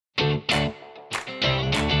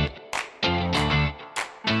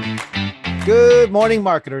Good morning,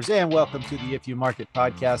 marketers, and welcome to the If You Market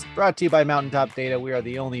podcast, brought to you by Mountaintop Data. We are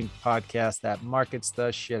the only podcast that markets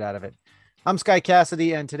the shit out of it. I'm Sky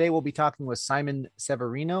Cassidy, and today we'll be talking with Simon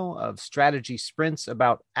Severino of Strategy Sprints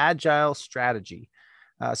about agile strategy.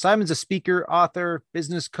 Simon's a speaker, author,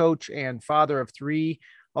 business coach, and father of three,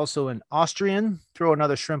 also an Austrian. Throw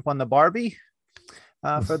another shrimp on the Barbie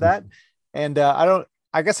for that. And I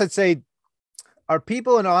guess I'd say, are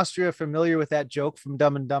people in Austria familiar with that joke from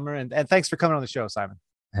Dumb and Dumber? And thanks for coming on the show, Simon.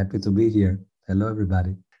 Happy to be here. Hello,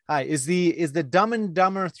 everybody. Hi. Is the Dumb and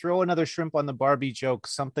Dumber throw another shrimp on the Barbie joke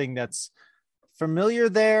something that's familiar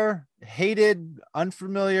there, hated,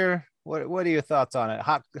 unfamiliar? What are your thoughts on it?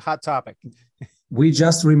 Hot topic. We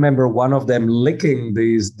just remember one of them licking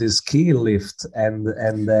this ski lift and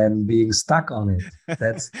then being stuck on it.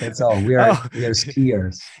 That's all. We are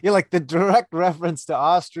skiers. You're like the direct reference to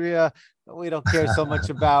Austria. We don't care so much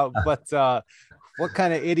about, but what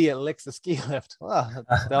kind of idiot licks a ski lift? Well,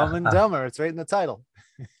 Dumb and Dumber. It's right in the title.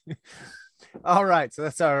 All right, so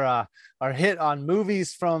that's our hit on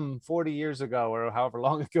movies from 40 years ago, or however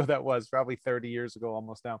long ago that was, probably 30 years ago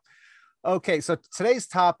almost now. Okay, so today's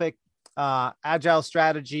topic, agile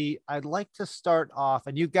strategy. I'd like to start off,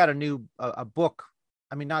 and you've got a book.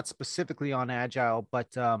 I mean, not specifically on agile,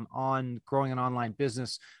 but on growing an online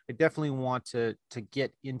business. I definitely want to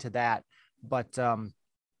get into that. But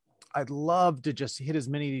I'd love to just hit as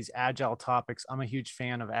many of these agile topics. I'm a huge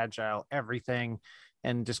fan of agile everything,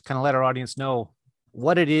 and just kind of let our audience know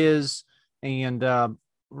what it is. And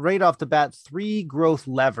right off the bat, 3 growth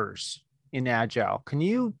levers in agile. Can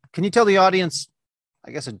you tell the audience, I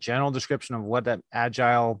guess, a general description of what that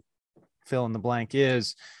agile fill in the blank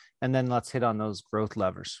is? And then let's hit on those growth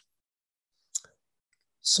levers.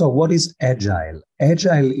 So what is agile?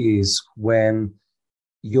 Agile is when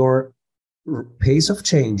your pace of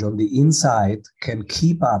change on the inside can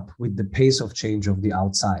keep up with the pace of change of the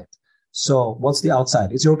outside. So what's the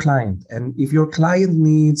outside? It's your client. And if your client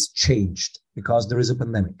needs changed because there is a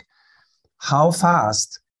pandemic, how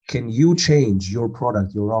fast can you change your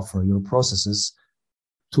product, your offer, your processes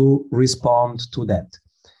to respond to that?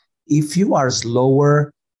 If you are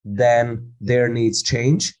slower than their needs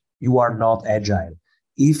change, you are not agile.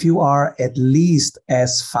 If you are at least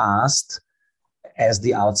as fast as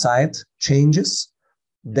the outside changes,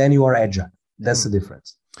 then you are agile. That's the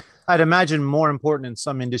difference. I'd imagine more important in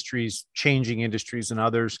some industries, changing industries than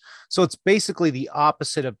others. So it's basically the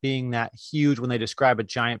opposite of being that huge when they describe a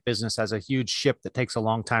giant business as a huge ship that takes a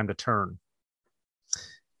long time to turn.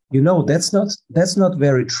 You know, that's not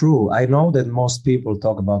very true. I know that most people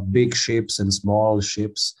talk about big ships and small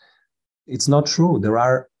ships. It's not true. There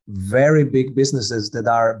are very big businesses that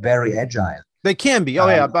are very agile. They can be. Oh,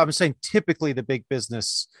 yeah. I'm saying typically the big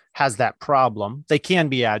business has that problem. They can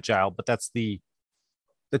be agile, but that's the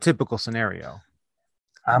typical scenario.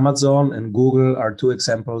 Amazon and Google are 2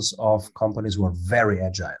 examples of companies who are very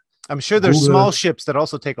agile. I'm sure there's small ships that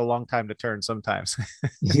also take a long time to turn sometimes.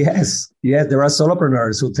 Yes, there are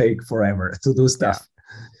solopreneurs who take forever to do stuff.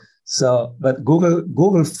 Yeah. So, but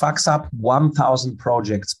Google fucks up 1,000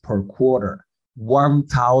 projects per quarter.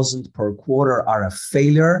 1,000 per quarter are a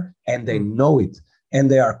failure, and they know it. And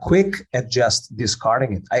they are quick at just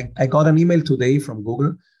discarding it. I got an email today from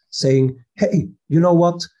Google saying, hey, you know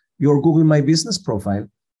what? Your Google My Business profile,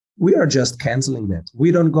 we are just canceling that.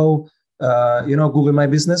 We don't go, Google My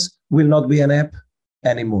Business will not be an app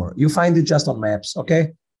anymore. You find it just on Maps,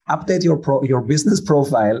 okay? Update your business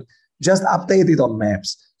profile, just update it on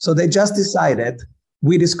Maps. So they just decided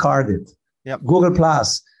we discard it. Yep. Google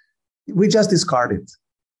Plus, we just discard it.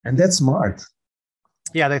 And that's smart.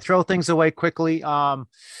 Yeah, they throw things away quickly. I've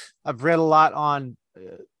read a lot on,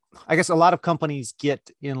 I guess a lot of companies get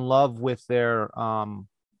in love with their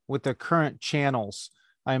current channels.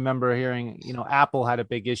 I remember hearing, Apple had a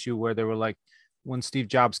big issue where they were like, when Steve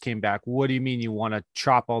Jobs came back, what do you mean you want to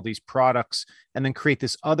chop all these products and then create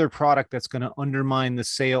this other product that's going to undermine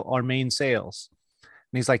our main sales?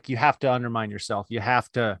 And he's like, you have to undermine yourself. You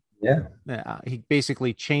have to. Yeah. He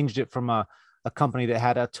basically changed it from a company that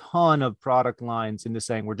had a ton of product lines into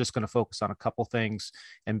saying, we're just going to focus on a couple things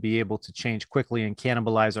and be able to change quickly and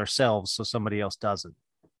cannibalize ourselves so somebody else doesn't.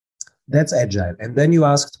 That's agile. And then you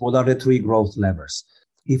asked, what are the 3 growth levers?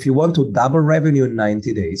 If you want to double revenue in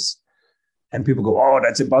 90 days, and people go, oh,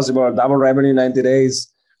 that's impossible, double revenue in 90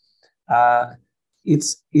 days.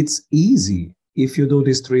 It's easy if you do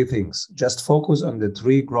these 3 things. Just focus on the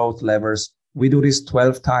 3 growth levers. We do this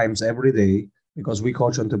 12 times every day because we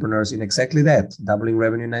coach entrepreneurs in exactly that, doubling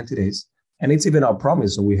revenue in 90 days. And it's even our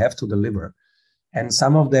promise, so we have to deliver. And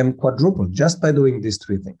some of them quadruple just by doing these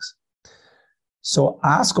 3 things. So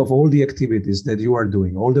ask of all the activities that you are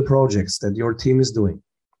doing, all the projects that your team is doing,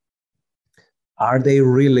 are they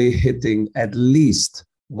really hitting at least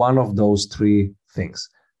one of those three things?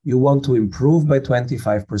 You want to improve by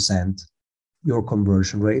 25% your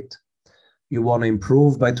conversion rate. You want to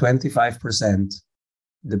improve by 25%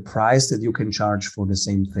 the price that you can charge for the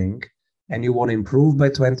same thing. And you want to improve by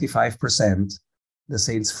 25% the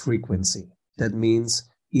sales frequency. That means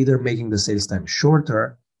either making the sales time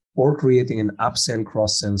shorter or creating an upsell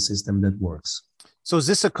cross-sell system that works. So is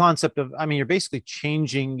this a concept of, I mean, you're basically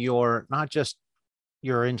changing your, not just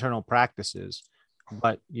your internal practices,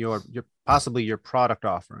 but your possibly your product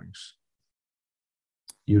offerings.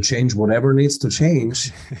 You change whatever needs to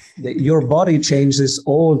change. Your body changes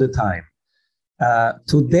all the time.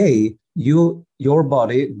 Today, your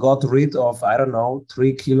body got rid of, I don't know,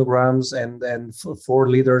 3 kilograms and 4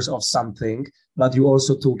 liters of something, but you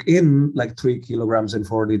also took in like 3 kilograms and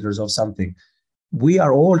 4 liters of something. We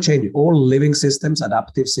are all changing. All living systems,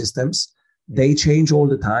 adaptive systems, they change all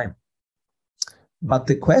the time. But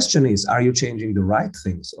the question is, are you changing the right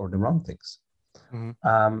things or the wrong things?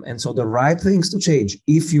 Mm-hmm. And so the right things to change,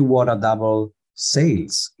 if you want to double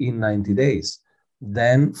sales in 90 days,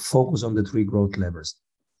 then focus on the 3 growth levers.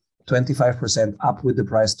 25% up with the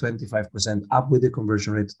price, 25% up with the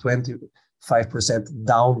conversion rate, 25%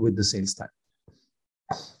 down with the sales time.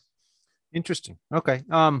 Interesting. Okay.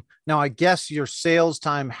 Now I guess your sales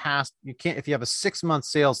time you can't, if you have a 6-month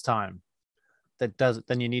sales time that does it,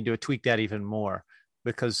 then you need to tweak that even more,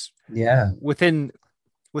 because within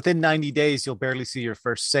 90 days, you'll barely see your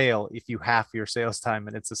first sale if you half your sales time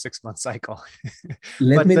and it's a 6-month cycle.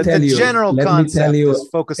 Let me tell you, general concept is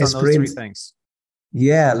focus on those 3 things.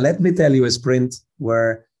 Yeah, let me tell you a sprint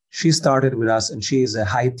where she started with us, and she is a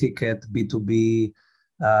high ticket B2B.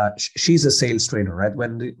 She's a sales trainer, right?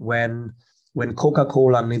 When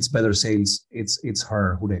Coca-Cola needs better sales, it's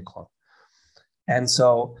her who they call. And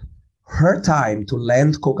so her time to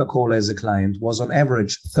land Coca-Cola as a client was on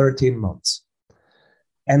average 13 months.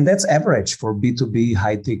 And that's average for B2B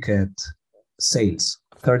high ticket sales,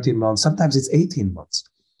 13 months. Sometimes it's 18 months.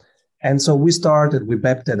 And so we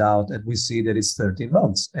mapped it out, and we see that it's 13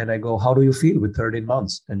 months. And I go, how do you feel with 13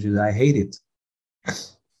 months? And she said, I hate it.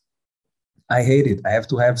 I hate it. I have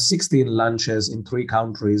to have 16 lunches in 3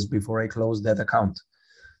 countries before I close that account.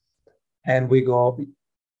 And we go,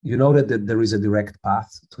 you know that there is a direct path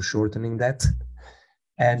to shortening that?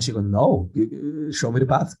 And she goes, no, show me the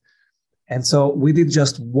path. And so we did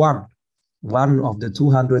just one of the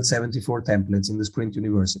 274 templates in the Sprint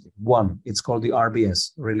University. One, it's called the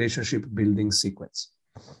RBS, Relationship Building Sequence.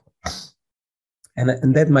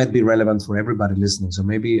 And that might be relevant for everybody listening. So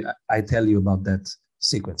maybe I tell you about that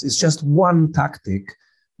sequence. It's just one tactic,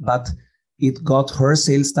 but it got her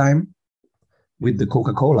sales time with the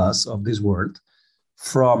Coca-Colas of this world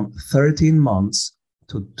from 13 months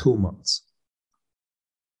to 2 months.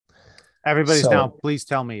 Everybody's now, please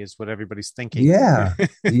tell me, is what everybody's thinking. Yeah.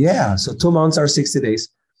 Yeah. So 2 months are 60 days.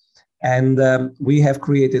 And we have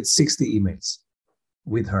created 60 emails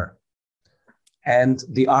with her. And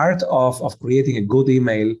the art of creating a good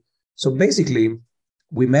email. So basically,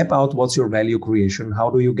 we map out what's your value creation.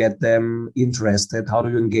 How do you get them interested? How do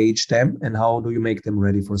you engage them? And how do you make them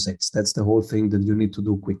ready for sales? That's the whole thing that you need to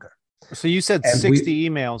do quicker. So you said 60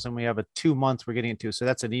 emails, and we have a 2 months we're getting into. So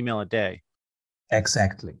that's an email a day.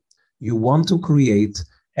 Exactly. You want to create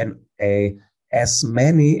as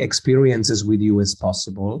many experiences with you as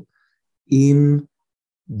possible in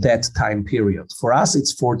that time period. For us,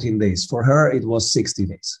 it's 14 days. For her, it was 60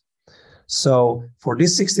 days. So for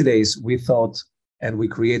these 60 days, we thought, and we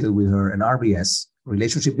created with her an RBS,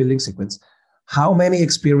 Relationship Building Sequence. How many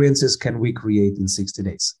experiences can we create in 60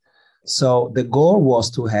 days? So the goal was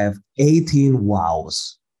to have 18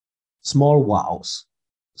 wows, small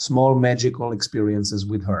magical experiences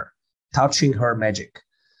with her, touching her magic.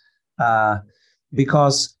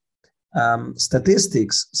 Because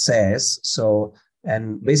statistics says so,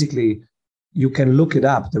 and basically you can look it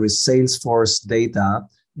up. There is Salesforce data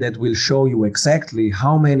that will show you exactly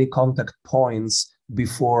how many contact points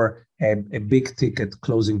before a big ticket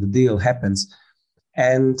closing the deal happens.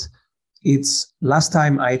 And it's last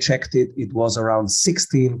time I checked it, it was around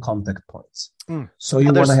 16 contact points. So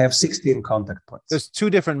you want to have 16 contact points. There's 2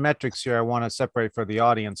 different metrics here I want to separate for the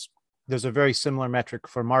audience. There's a very similar metric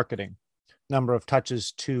for marketing, number of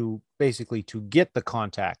touches to get the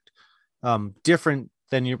contact, different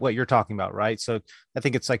than what you're talking about, right? So I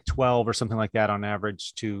think it's like 12 or something like that on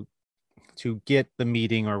average to get the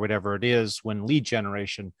meeting or whatever it is when lead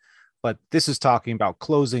generation. But this is talking about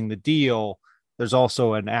closing the deal. There's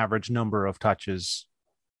also an average number of touches.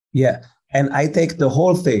 Yeah. And I take the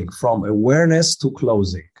whole thing from awareness to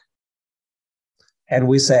closing. And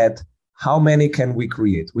we said, how many can we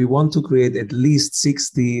create? We want to create at least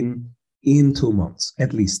 16 in 2 months,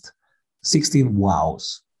 at least 16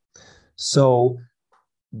 wows. So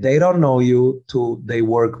they don't know you to they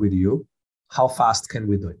work with you. How fast can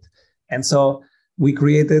we do it? And so we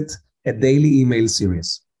created a daily email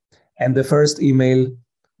series. And the first email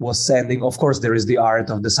was sending, of course, there is the art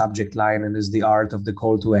of the subject line and there's the art of the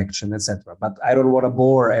call to action, etc. But I don't want to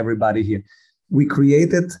bore everybody here. We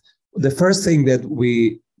created, the first thing that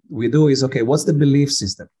we do is, okay, what's the belief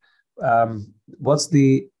system?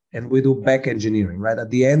 And we do back engineering, right? At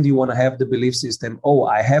the end, you want to have the belief system, oh,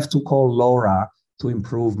 I have to call Laura to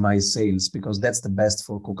improve my sales because that's the best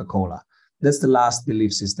for Coca-Cola. That's the last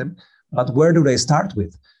belief system. But where do they start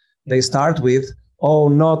with? They start with, oh,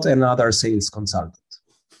 not another sales consultant.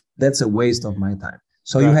 That's a waste of my time.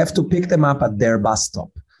 So right. You have to pick them up at their bus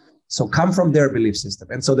stop. So come from their belief system.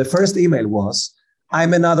 And so the first email was,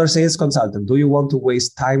 I'm another sales consultant. Do you want to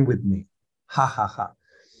waste time with me? Ha, ha, ha.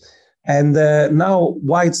 And now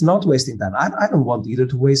why it's not wasting time? I don't want either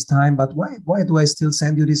to waste time, but why do I still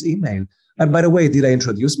send you this email? And by the way, did I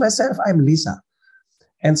introduce myself? I'm Lisa.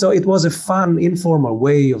 And so it was a fun, informal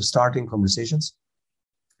way of starting conversations.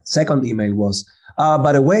 Second email was,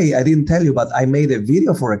 by the way, I didn't tell you, but I made a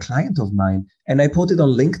video for a client of mine and I put it on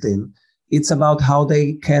LinkedIn. It's about how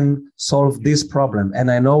they can solve this problem. And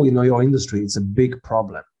I know in your industry, it's a big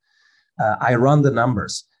problem. I run the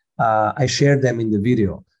numbers. I shared them in the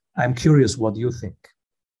video. I'm curious what you think.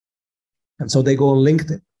 And so they go on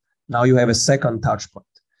LinkedIn. Now you have a second touch point.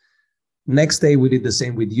 Next day, we did the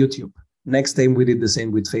same with YouTube. Next day, we did the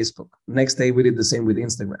same with Facebook. Next day, we did the same with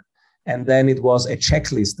Instagram. And then it was a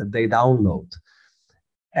checklist that they download.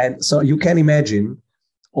 And so you can imagine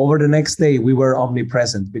over the next day, we were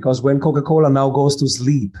omnipresent because when Coca-Cola now goes to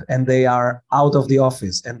sleep and they are out of the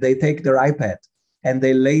office and they take their iPad and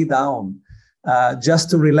they lay down just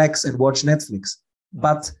to relax and watch Netflix,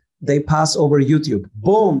 but they pass over YouTube.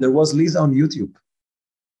 Boom, there was Lisa on YouTube.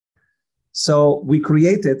 So we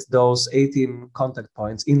created those 18 contact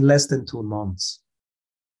points in less than 2 months.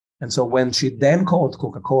 And so when she then called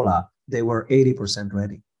Coca-Cola, they were 80%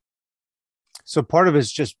 ready. So part of it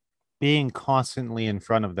is just being constantly in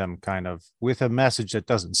front of them, kind of with a message that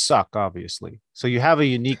doesn't suck, obviously. So you have a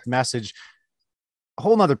unique message. A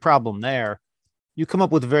whole nother problem there. You come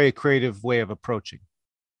up with a very creative way of approaching.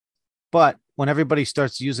 But when everybody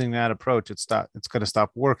starts using that approach, it's going to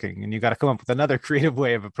stop working. And you got to come up with another creative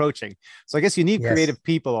way of approaching. So I guess you need creative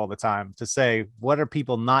people all the time to say, what are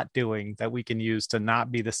people not doing that we can use to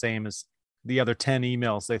not be the same as the other 10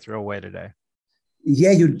 emails they throw away today?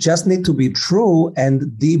 Yeah, you just need to be true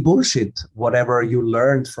and de-bullshit whatever you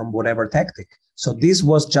learned from whatever tactic. So this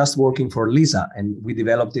was just working for Lisa, and we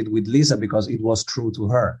developed it with Lisa because it was true to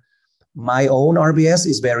her. My own RBS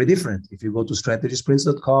is very different. If you go to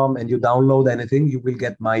strategysprints.com and you download anything, you will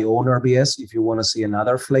get my own RBS if you want to see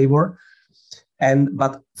another flavor.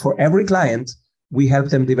 But for every client, we help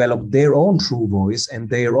them develop their own true voice and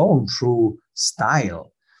their own true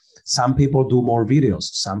style. Some people do more videos.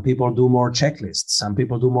 Some people do more checklists. Some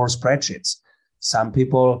people do more spreadsheets. Some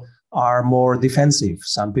people are more defensive.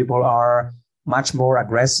 Some people are much more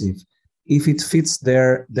aggressive. If it fits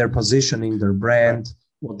their positioning, their brand,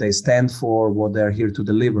 what they stand for, what they're here to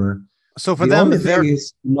deliver. So for them,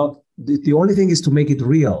 the only thing is to make it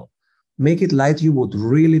real. Make it like you would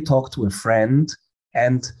really talk to a friend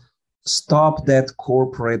and stop that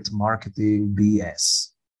corporate marketing BS.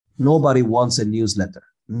 Nobody wants a newsletter.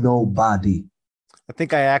 Nobody. I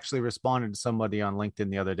think I actually responded to somebody on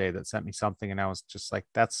LinkedIn the other day that sent me something, and I was just like,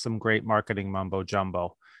 that's some great marketing mumbo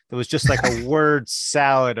jumbo. It was just like a word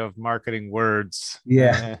salad of marketing words.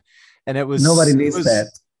 Yeah. And it was nobody needs that.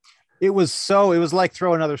 It was like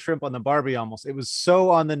throw another shrimp on the Barbie almost. It was so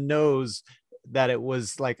on the nose that it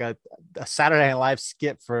was like a Saturday Night Live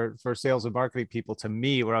skit for sales and marketing people to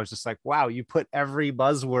me, where I was just like, wow, you put every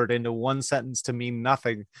buzzword into one sentence to mean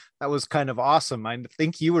nothing. That was kind of awesome. I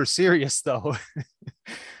think you were serious though.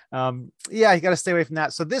 Yeah, you got to stay away from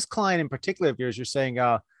that. So this client in particular of yours, you're saying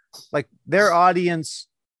like their audience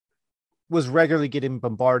was regularly getting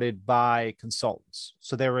bombarded by consultants.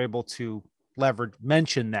 So they were able to leverage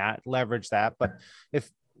that. But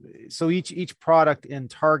so each product in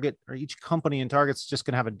Target or each company in Target is just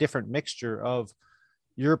going to have a different mixture of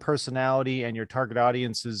your personality and your target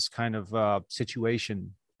audience's kind of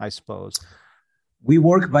situation, I suppose. We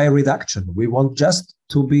work by reduction. We want just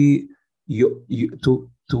to be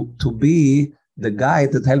to be the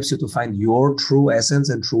guide that helps you to find your true essence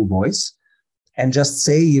and true voice, and just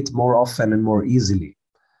say it more often and more easily.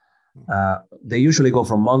 They usually go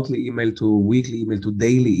from monthly email to weekly email to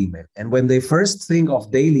daily email. And when they first think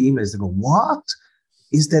of daily emails, they go, what?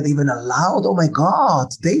 Is that even allowed? Oh my God,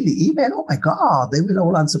 daily email. Oh my God, they will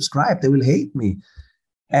all unsubscribe. They will hate me.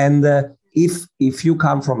 And if you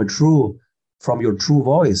come from your true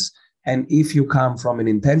voice, and if you come from an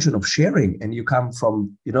intention of sharing, and you come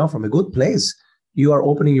from a good place, you are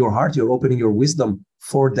opening your heart, you're opening your wisdom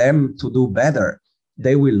for them to do better.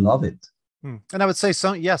 They will love it. And I would say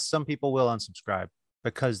some people will unsubscribe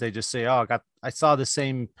because they just say, oh, I saw the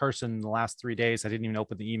same person in the last 3 days. I didn't even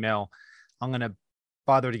open the email. I'm going to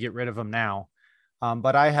bother to get rid of them now.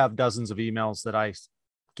 But I have dozens of emails that I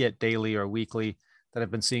get daily or weekly that I've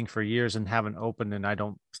been seeing for years and haven't opened, and I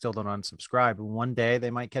still don't unsubscribe. And one day they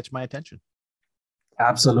might catch my attention.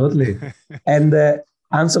 Absolutely. And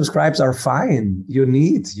unsubscribes are fine. You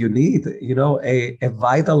need, a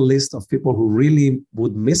vital list of people who really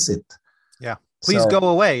would miss it. Yeah. Please go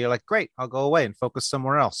away. You're like, great, I'll go away and focus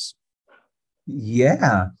somewhere else.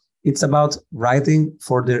 Yeah. It's about writing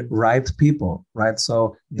for the right people, right?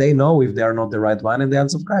 So they know if they are not the right one and they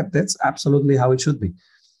unsubscribe. That's absolutely how it should be.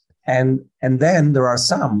 And then there are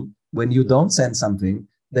some, when you don't send something,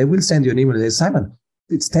 they will send you an email. They say, Simon,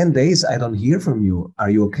 it's 10 days. I don't hear from you. Are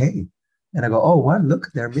you okay? And I go, oh, well,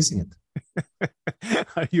 look, they're missing it.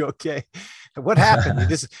 Are you okay? What happened? You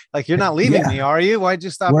just you're not leaving me, are you? Why'd you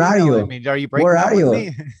stop emailing me? Are you breaking up with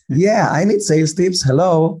me? Yeah, I need sales tips.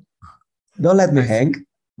 Hello. Don't let me hang.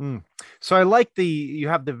 So I like you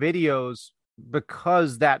have the videos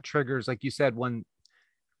because that triggers, like you said, once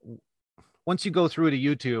you go through to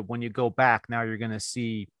YouTube, when you go back, now you're going to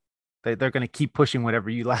see that they're going to keep pushing whatever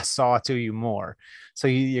you last saw to you more. So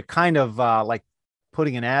you're kind of like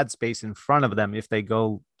putting an ad space in front of them if they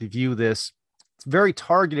go to view this. It's very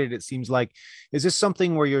targeted, it seems like. Is this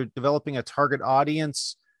something where you're developing a target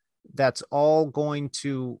audience that's all going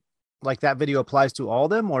to, like that video applies to all of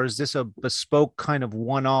them, or is this a bespoke kind of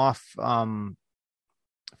one-off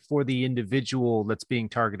for the individual that's being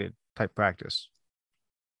targeted type practice?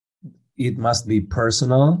 It must be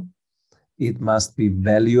personal, it must be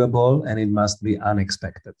valuable, and it must be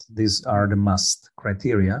unexpected. These are the must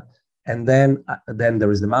criteria. And then there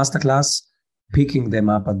is the masterclass, picking them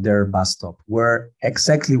up at their bus stop, where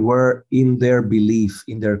in their belief,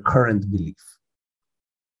 in their current belief.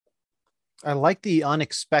 I like the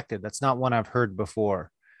unexpected. That's not one I've heard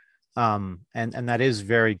before. And that is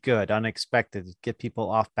very good. Unexpected, get people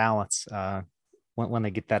off balance when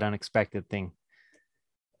they get that unexpected thing.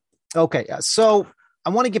 Okay. So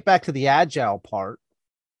I want to get back to the agile part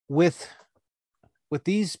with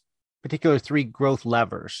these particular 3 growth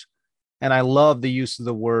levers. And I love the use of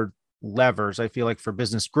the word levers. I feel like for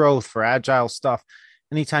business growth, for agile stuff,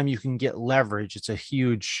 anytime you can get leverage, it's a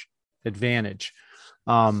huge advantage.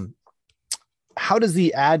 How does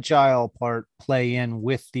the agile part play in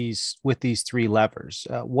with these 3 levers?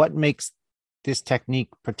 What makes this technique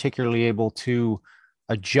particularly able to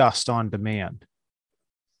adjust on demand?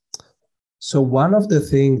 So one of the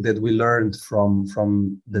things that we learned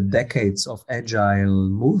from the decades of agile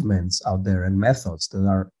movements out there and methods that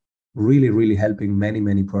are really, really helping many,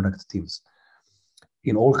 many product teams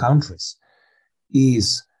in all countries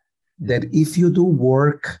is that if you do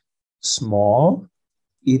work small,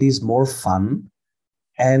 it is more fun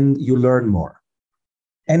and you learn more.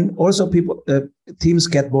 And also teams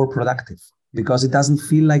get more productive because it doesn't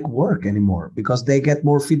feel like work anymore because they get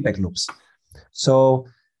more feedback loops. So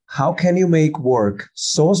how can you make work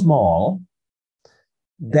so small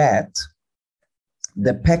that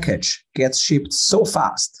the package gets shipped so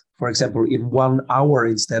fast? For example, in 1 hour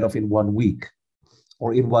instead of in 1 week,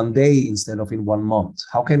 or in 1 day instead of in 1 month.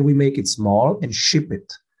 How can we make it small and ship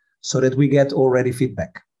it so that we get already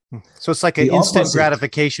feedback? So it's like an instant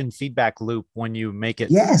gratification feedback loop when you make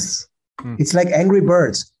it. Yes. It's like Angry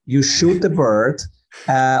Birds. You shoot the bird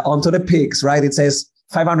onto the pigs, right? It says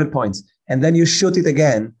 500 points. And then you shoot it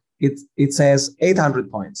again. It says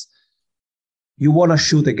 800 points. You want to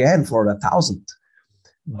shoot again for 1,000.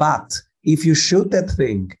 But if you shoot that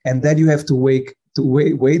thing and then you have to wait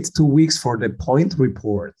 2 weeks for the point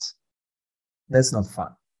report, that's not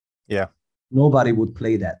fun. Yeah. Nobody would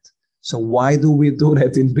play that. So why do we do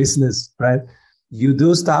that in business, right? You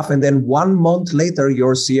do stuff and then 1 month later,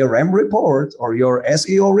 your CRM report or your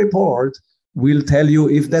SEO report will tell you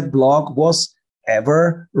if that blog was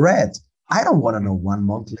ever read. I don't want to know 1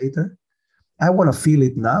 month later. I want to feel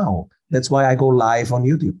it now. That's why I go live on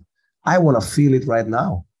YouTube. I want to feel it right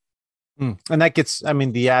now. And that gets,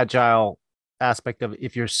 the agile aspect of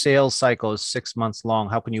if your sales cycle is 6 months long,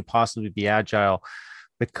 how can you possibly be agile?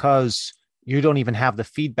 Because you don't even have the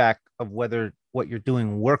feedback of whether what you're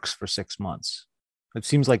doing works for 6 months. It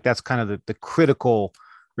seems like that's kind of the critical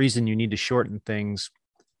reason you need to shorten things.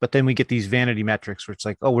 But then we get these vanity metrics where it's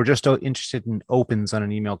like, oh, we're just interested in opens on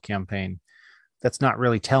an email campaign. That's not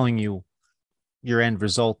really telling you your end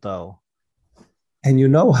result, though. And you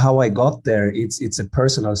know how I got there? It's a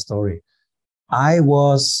personal story. I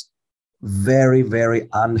was very, very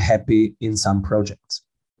unhappy in some projects.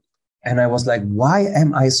 And I was like, why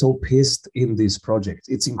am I so pissed in this project?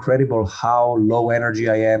 It's incredible how low energy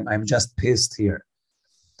I am. I'm just pissed here.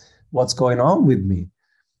 What's going on with me?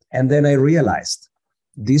 And then I realized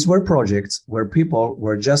these were projects where people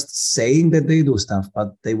were just saying that they do stuff,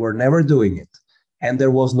 but they were never doing it. And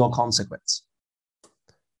there was no consequence.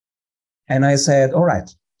 And I said, all right.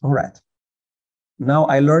 Now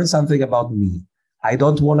I learned something about me. I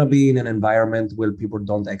don't want to be in an environment where people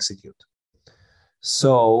don't execute.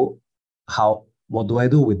 So what do I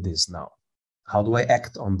do with this now? How do I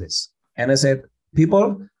act on this? And I said,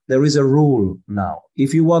 people, there is a rule now.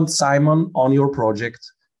 If you want Simon on your project,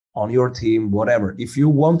 on your team, whatever, if you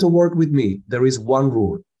want to work with me, there is one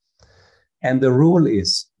rule. And the rule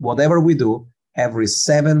is whatever we do, every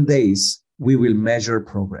 7 days, we will measure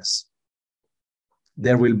progress.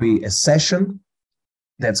 There will be a session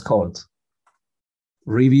that's called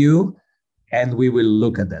review, and we will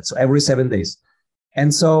look at that. So every 7 days.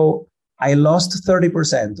 And so I lost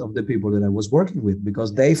 30% of the people that I was working with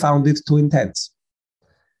because they found it too intense.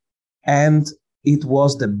 And it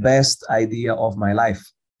was the best idea of my life.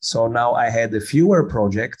 So now I had fewer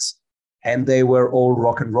projects and they were all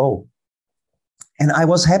rock and roll. And I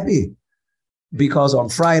was happy because on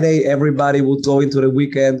Friday, everybody would go into the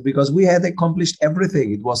weekend because we had accomplished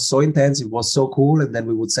everything. It was so intense. It was so cool. And then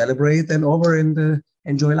we would celebrate and over and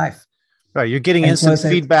enjoy life. Right. You're getting instant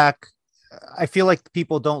feedback. I feel like the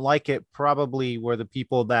people don't like it probably were the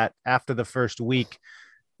people that after the first week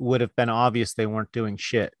would have been obvious they weren't doing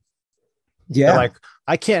shit. Yeah. They're like,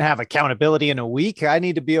 I can't have accountability in a week. I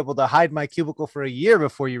need to be able to hide my cubicle for a year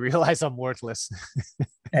before you realize I'm worthless.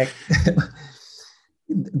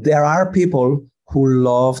 There are people who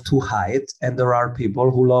love to hide and there are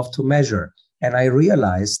people who love to measure. And I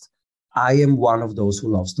realized I am one of those who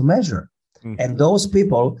loves to measure. Mm-hmm. And those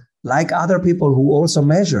people, like other people who also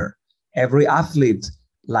measure, every athlete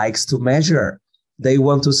likes to measure. They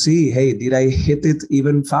want to see, hey, did I hit it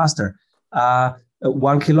even faster?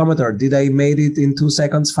 1 kilometer, did I made it in 2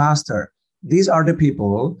 seconds faster? These are the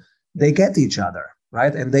people, they get each other,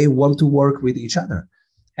 right? And they want to work with each other.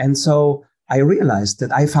 And so I realized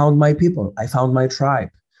that I found my people, I found my tribe.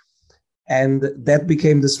 And that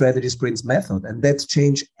became the Strategy Sprints method. And that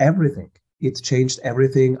changed everything. It changed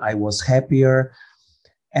everything. I was happier.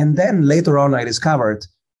 And then later on, I discovered,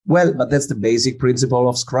 well, but that's the basic principle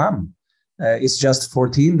of Scrum. It's just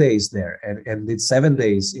 14 days there, and it's 7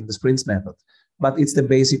 days in the sprints method. But it's the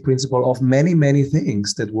basic principle of many, many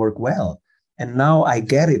things that work well. And now I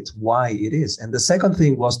get it, why it is. And the second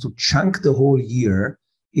thing was to chunk the whole year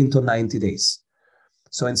into 90 days.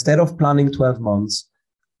 So instead of planning 12 months,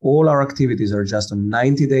 all our activities are just on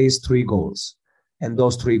 90 days, 3 goals. And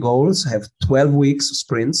those 3 goals have 12 weeks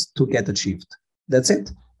sprints to get achieved. That's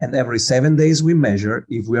it. And every 7 days, we measure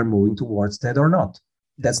if we are moving towards that or not.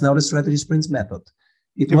 That's now the Strategy Sprints method.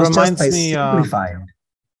 It was just by simplifying.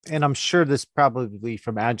 And I'm sure this probably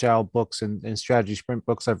from Agile books and Strategy Sprint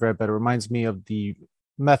books I've read, but it reminds me of the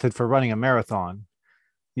method for running a marathon.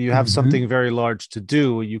 You have something very large to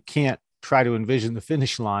do. You can't try to envision the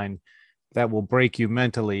finish line that will break you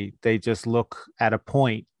mentally. They just look at a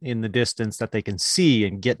point in the distance that they can see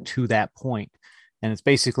and get to that point. And it's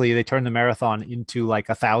basically, they turn the marathon into like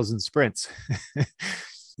 1,000 sprints.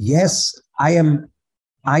 Yes, I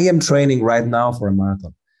am training right now for a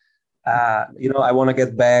marathon. I want to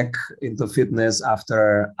get back into fitness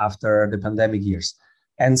after the pandemic years.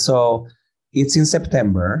 And so it's in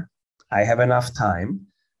September. I have enough time.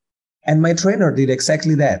 And my trainer did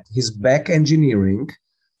exactly that. He's back engineering.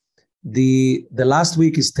 The last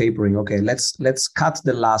week is tapering. Okay, let's cut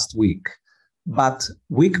the last week. But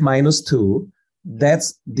week -2,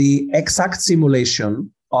 that's the exact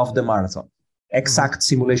simulation of the marathon. Exact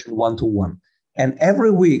simulation 1-to-1. And every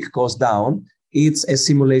week goes down. It's a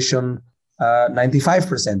simulation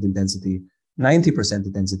 95% intensity, 90%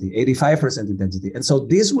 intensity, 85% intensity. And so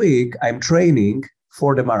this week I'm training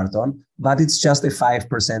for the marathon, but it's just a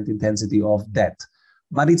 5% intensity of that.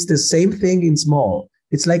 But it's the same thing in small.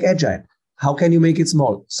 It's like Agile. How can you make it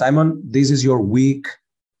small? Simon, this is your week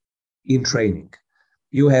in training.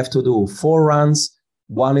 You have to do 4 runs.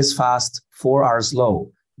 1 is fast, 4 are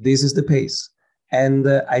slow. This is the pace. And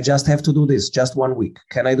I just have to do this just 1 week.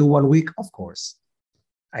 Can I do 1 week? Of course.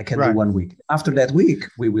 I can do 1 week. After that week,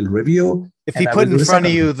 we will review. If he put in front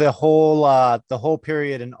of you the whole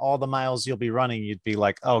period and all the miles you'll be running, you'd be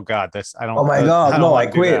like, "Oh God, this I don't." Oh my God, no! I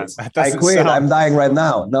quit. I quit. I'm dying right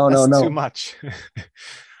now. No. Too much.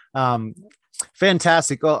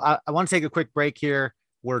 Fantastic. Well, I want to take a quick break here.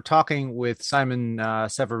 We're talking with Simon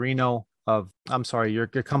Severino of, your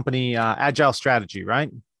company, Agile Strategy, right?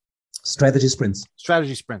 Strategy Sprints.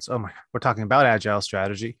 Oh my, we're talking about Agile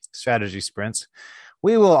Strategy Sprints.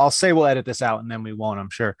 I'll say we'll edit this out and then we won't, I'm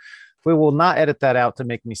sure. We will not edit that out to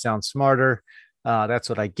make me sound smarter. That's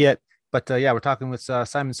what I get. But we're talking with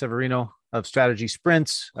Simon Severino of Strategy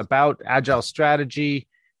Sprints about Agile Strategy.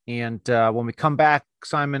 And when we come back,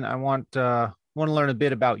 Simon, I want to learn a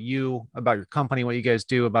bit about you, about your company, what you guys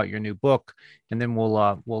do, about your new book, and then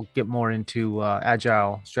we'll get more into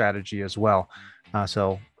Agile Strategy as well.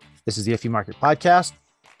 So this is the Iffy Market Podcast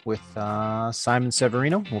with Simon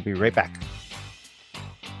Severino. We'll be right back.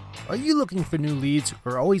 Are you looking for new leads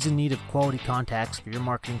or always in need of quality contacts for your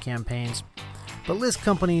marketing campaigns? But list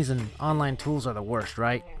companies and online tools are the worst,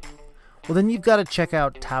 right? Well, then you've got to check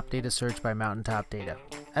out Top Data Search by Mountaintop Data.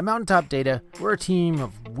 At Mountaintop Data, we're a team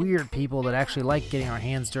of weird people that actually like getting our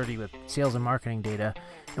hands dirty with sales and marketing data,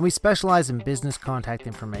 and we specialize in business contact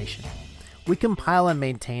information. We compile and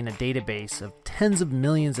maintain a database of tens of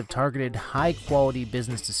millions of targeted, high-quality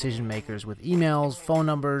business decision makers with emails, phone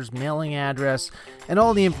numbers, mailing address, and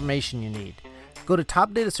all the information you need. Go to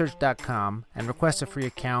topdatasearch.com and request a free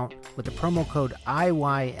account with the promo code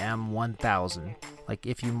IYM1000, like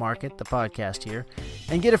If You Market, the podcast here,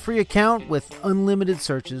 and get a free account with unlimited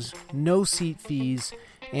searches, no seat fees,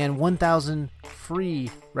 and 1,000 free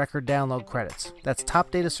record download credits. That's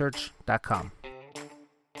topdatasearch.com.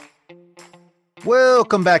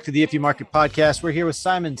 Welcome back to the If You Market Podcast. We're here with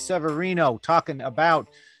Simon Severino talking about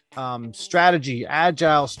strategy,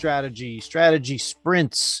 agile strategy, strategy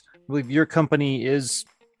sprints. I believe your company is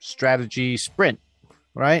Strategy Sprint,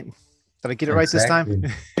 right? Did I get it right this time?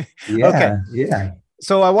 Yeah, okay. Yeah.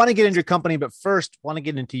 So I want to get into your company, but first I want to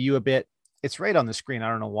get into you a bit. It's right on the screen. I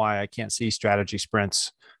don't know why I can't see Strategy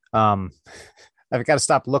Sprints. I've got to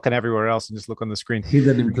stop looking everywhere else and just look on the screen.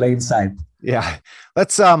 Hidden in plain sight. Yeah.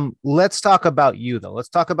 Let's talk about you though. Let's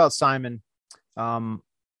talk about Simon.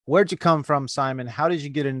 Where'd you come from, Simon? How did you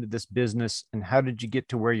get into this business, and how did you get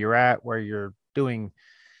to where you're at, where you're doing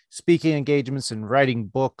speaking engagements and writing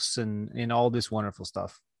books and all this wonderful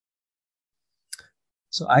stuff?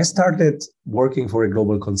 So I started working for a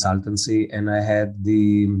global consultancy, and I had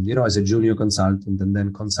as a junior consultant, and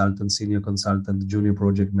then consultant, senior consultant, junior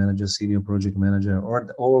project manager, senior project manager,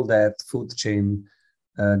 or all that food chain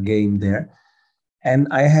game there. And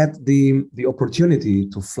I had the opportunity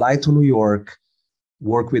to fly to New York,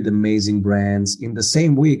 work with amazing brands in the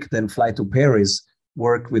same week, then fly to Paris,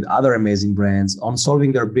 work with other amazing brands on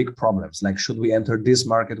solving their big problems. Like, should we enter this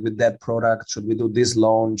market with that product? Should we do this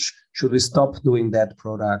launch? Should we stop doing that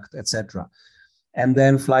product, etc.? And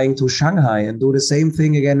then flying to Shanghai and do the same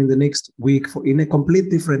thing again in the next week in a complete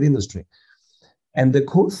different industry. And the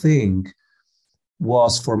cool thing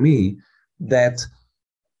was for me that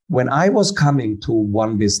when I was coming to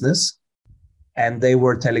one business and they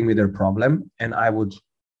were telling me their problem, and I would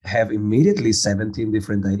have immediately 17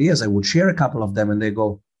 different ideas, I would share a couple of them and they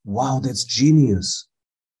go, wow, that's genius.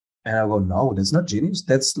 And I go, no, that's not genius.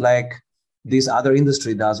 That's like this other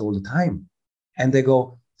industry does all the time. And they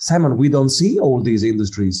go, Simon, we don't see all these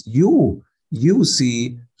industries. You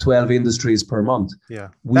see 12 industries per month. Yeah.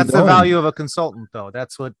 That's the value of a consultant though.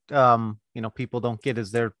 That's what, people don't get,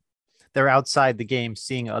 is they're outside the game,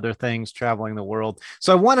 seeing other things, traveling the world.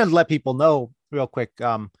 So I want to let people know real quick,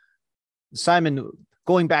 Simon,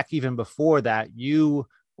 going back even before that, you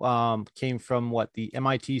came from the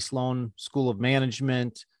MIT Sloan School of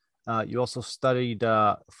Management. You also studied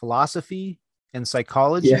philosophy and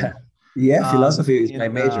psychology. Yeah. Philosophy is my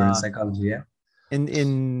major in psychology. Yeah.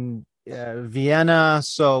 In Vienna.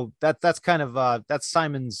 So that's kind of that's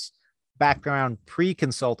Simon's background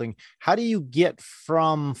pre-consulting. How do you get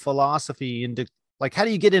from philosophy into, how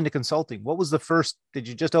do you get into consulting? What was the first? Did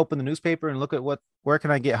you just open the newspaper and look at where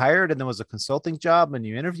can I get hired? And there was a consulting job and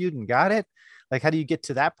you interviewed and got it? How do you get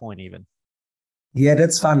to that point even? Yeah,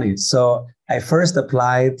 that's funny. So I first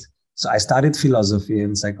applied. So I studied philosophy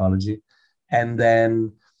and psychology, and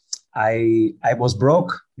then I was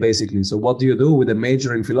broke basically. So what do you do with a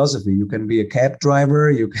major in philosophy? You can be a cab driver.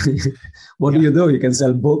 You can, what do you do? You can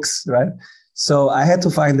sell books, right? So I had to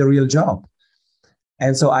find a real job.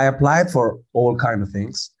 And so I applied for all kinds of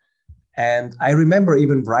things. And I remember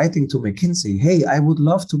even writing to McKinsey, hey, I would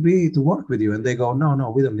love to work with you. And they go, no,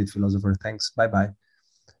 we don't need philosopher. Thanks. Bye-bye.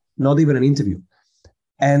 Not even an interview.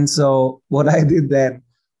 And so what I did then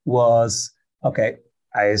was, okay,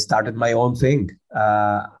 I started my own thing,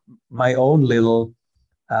 my own little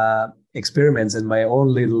experiments and my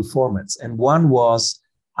own little formats. And one was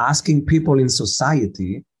asking people in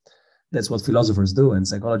society, that's what philosophers do and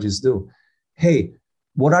psychologists do. Hey,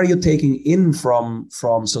 what are you taking in from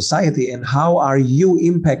society and how are you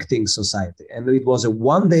impacting society? And it was a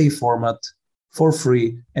 1-day format for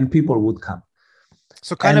free and people would come.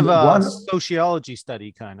 So kind of a sociology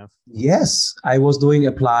study, kind of. Yes, I was doing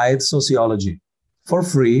applied sociology for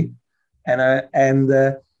free.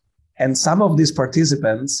 And some of these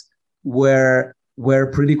participants were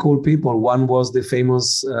pretty cool people. One was the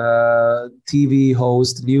famous TV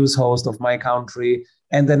host, news host of my country.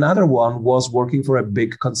 And another one was working for a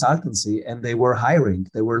big consultancy and they were hiring,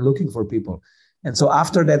 they were looking for people. And so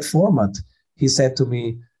after that format, he said to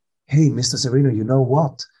me, hey, Mr. Serino, you know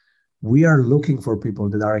what? We are looking for people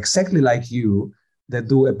that are exactly like you, that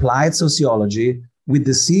do applied sociology with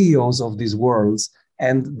the CEOs of these worlds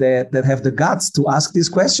and that have the guts to ask these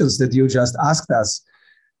questions that you just asked us.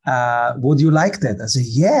 Would you like that? I said,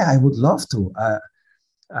 yeah, I would love to.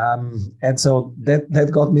 And so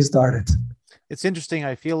that got me started. It's interesting.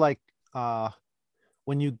 I feel like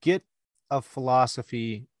when you get a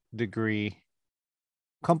philosophy degree,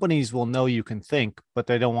 companies will know you can think, but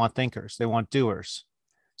they don't want thinkers. They want doers.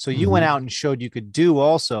 So you went out and showed you could do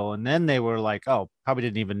also. And then they were like, oh, probably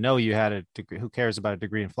didn't even know you had a degree. Who cares about a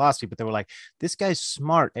degree in philosophy? But they were like, this guy's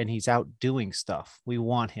smart and he's out doing stuff. We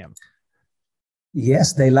want him.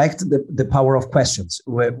 Yes, they liked the power of questions.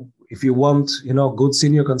 If you want, good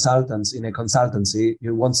senior consultants in a consultancy,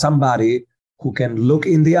 you want somebody who can look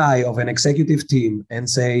in the eye of an executive team and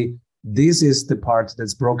say, this is the part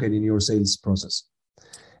that's broken in your sales process.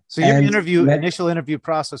 So your initial interview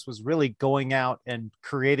process was really going out and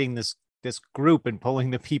creating this group and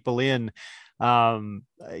pulling the people in.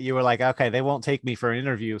 You were like, okay, they won't take me for an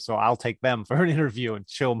interview, so I'll take them for an interview and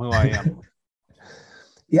show them who I am.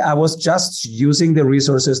 Yeah, I was just using the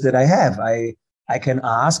resources that I have. I can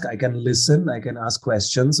ask, I can listen, I can ask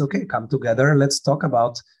questions. Okay, come together. Let's talk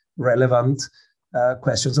about relevant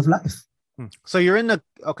questions of life. So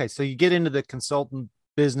so you get into the consultant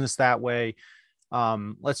business that way.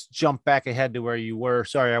 Let's jump back ahead to where you were.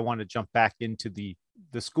 Sorry, I want to jump back into the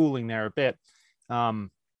schooling there a bit.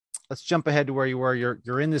 Let's jump ahead to where you were.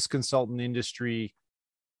 You're in this consultant industry.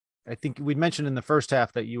 I think we mentioned in the first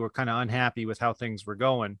half that you were kind of unhappy with how things were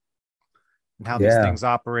going and how these things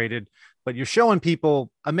operated, but you're showing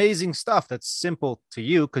people amazing stuff that's simple to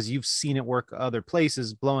you because you've seen it work other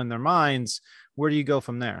places, blowing their minds. Where do you go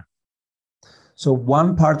from there? So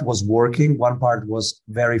one part was working, one part was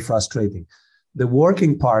very frustrating. The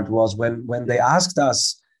working part was when they asked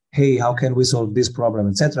us, hey, how can we solve this problem,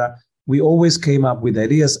 etc. We always came up with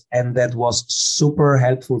ideas, and that was super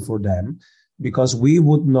helpful for them because we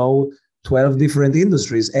would know 12 different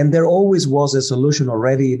industries, and there always was a solution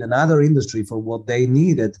already in another industry for what they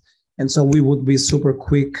needed. And so we would be super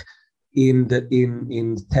quick in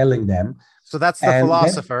telling them. So that's the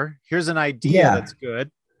philosopher. Here's an idea that's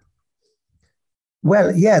good.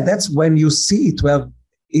 Well, yeah, that's when you see 12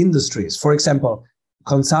 industries. For example,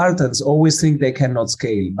 consultants always think they cannot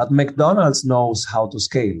scale, but McDonald's knows how to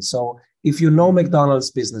scale. So if you know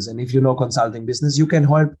McDonald's business and if you know consulting business, you can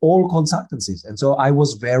help all consultancies. And so I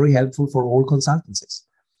was very helpful for all consultancies.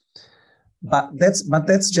 But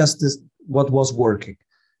that's just what was working.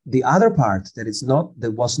 The other part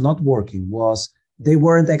that was not working was they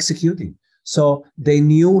weren't executing. So they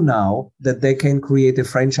knew now that they can create a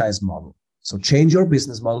franchise model. So change your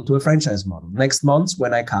business model to a franchise model. Next month,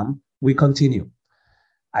 when I come, we continue.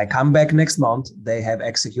 I come back next month, they have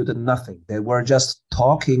executed nothing. They were just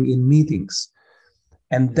talking in meetings.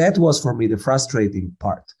 And that was for me the frustrating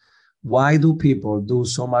part. Why do people do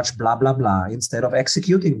so much blah, blah, blah instead of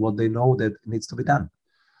executing what they know that needs to be done?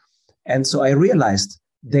 And so I realized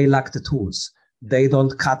they lack the tools. They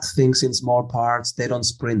don't cut things in small parts. They don't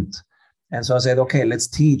sprint. And so I said, okay, let's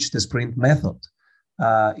teach the sprint method.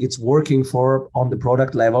 It's working on the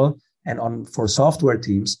product level and for software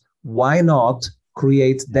teams. Why not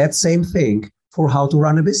create that same thing for how to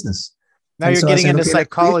run a business? Now you're getting into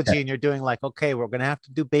psychology and you're doing like, okay, we're going to have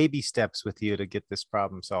to do baby steps with you to get this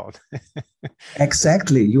problem solved.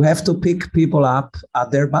 Exactly. You have to pick people up at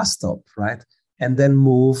their bus stop, right? And then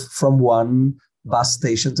move from one bus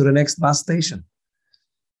station to the next bus station.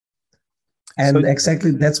 And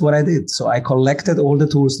exactly that's what I did. So I collected all the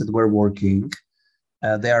tools that were working.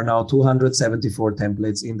 There are now 274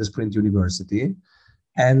 templates in the Sprint University.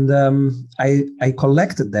 And I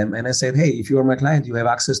collected them and I said, hey, if you're my client, you have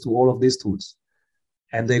access to all of these tools.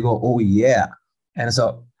 And they go, oh, yeah. And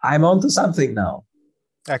so I'm onto something now.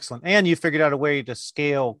 Excellent. And you figured out a way to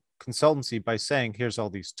scale consultancy by saying, here's all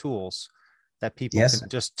these tools that people Yes. can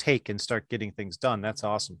just take and start getting things done. That's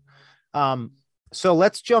awesome. So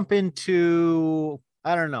let's jump into,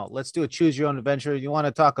 I don't know, let's do a choose your own adventure. You want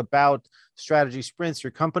to talk about Strategy Sprints,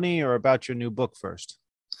 your company, or about your new book first?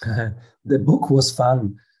 The book was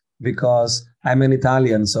fun because I'm an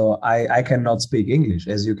Italian, so I cannot speak English,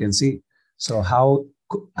 as you can see. So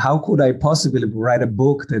how could I possibly write a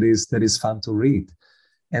book that is fun to read?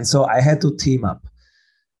 And so I had to team up.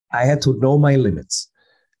 I had to know my limits.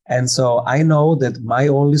 And so I know that my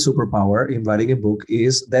only superpower in writing a book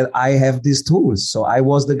is that I have these tools. So I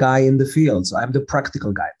was the guy in the field. So I'm the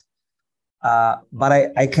practical guy. But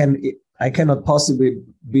I cannot possibly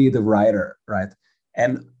be the writer, right?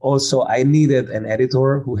 And also I needed an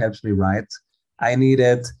editor who helps me write. I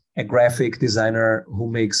needed a graphic designer who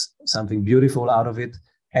makes something beautiful out of it.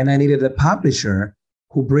 And I needed a publisher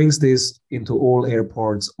who brings this into all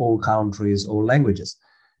airports, all countries, all languages.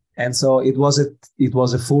 And so it was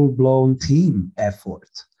a full-blown team effort.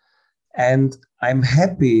 And I'm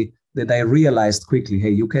happy that I realized quickly, hey,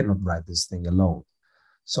 you cannot write this thing alone.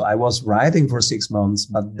 So I was writing for 6 months,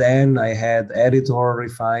 but then I had editor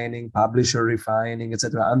refining, publisher refining,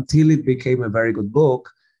 etc. Until it became a very good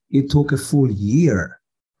book. It took a full year.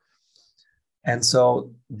 And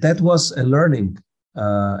so that was a learning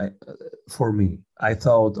for me. I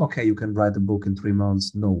thought, okay, you can write a book in 3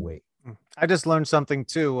 months. No way. I just learned something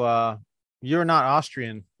too. You're not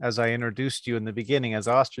Austrian, as I introduced you in the beginning as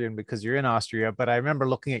Austrian because you're in Austria. But I remember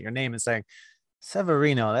looking at your name and saying,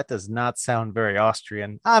 Severino, that does not sound very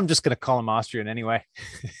Austrian. I'm just going to call him Austrian anyway.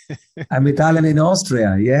 I'm Italian in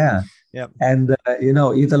Austria, yeah. Yep. And,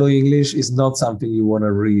 Italo-English is not something you want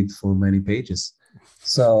to read for many pages.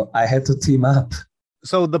 So I had to team up.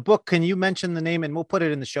 So the book, can you mention the name? And we'll put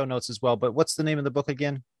it in the show notes as well. But what's the name of the book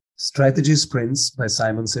again? Strategy Sprints by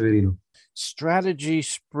Simon Severino. Strategy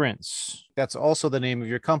Sprints. That's also the name of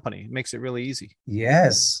your company. It makes it really easy.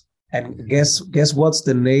 Yes. And guess what's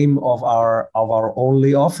the name of our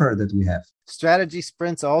only offer that we have? Strategy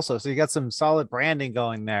Sprints also. So you got some solid branding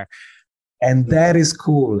going there. And that is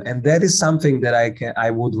cool. And that is something that I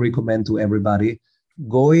would recommend to everybody.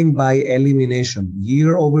 Going by elimination,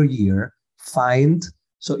 year over year,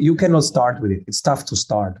 so you cannot start with it. It's tough to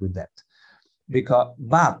start with that.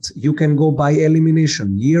 But you can go by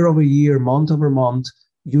elimination, year over year, month over month.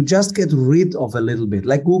 You just get rid of a little bit,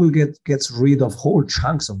 like Google gets rid of whole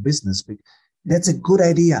chunks of business. That's a good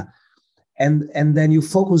idea. And then you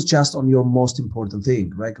focus just on your most important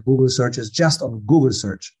thing, right? Google searches just on Google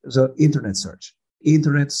search. So internet search,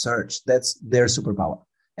 that's their superpower.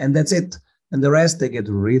 And that's it. And the rest they get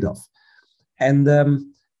rid of. And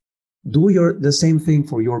do the same thing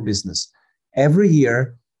for your business. Every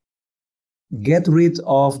year, get rid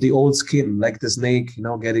of the old skin, like the snake,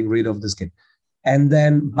 getting rid of the skin. And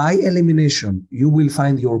then by elimination, you will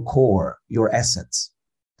find your core, your assets.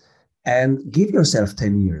 And give yourself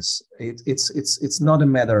 10 years. It's not a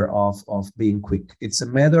matter of being quick. It's a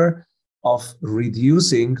matter of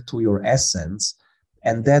reducing to your essence,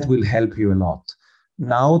 and that will help you a lot.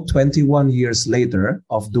 Now, 21 years later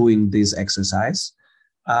of doing this exercise,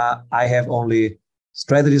 I have only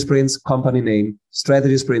Strategy Sprints company name,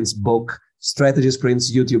 Strategy Sprints book, Strategy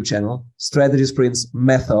Sprints YouTube channel, Strategy Sprints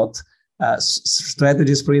method,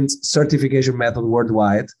 Strategy Sprints certification method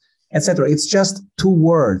worldwide, etc. It's just 2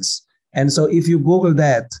 words. And so if you Google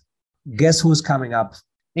that, guess who's coming up?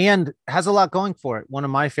 And has a lot going for it. One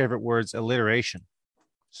of my favorite words, alliteration,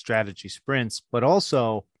 Strategy Sprints, but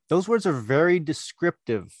also those words are very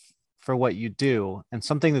descriptive for what you do. And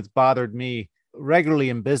something that's bothered me regularly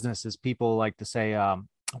in business is people like to say,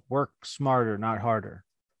 work smarter, not harder.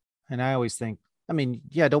 And I always think,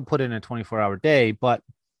 don't put in a 24-hour day, but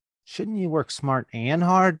shouldn't you work smart and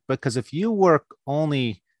hard? Because if you work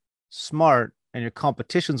only smart and your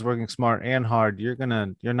competition's working smart and hard, you're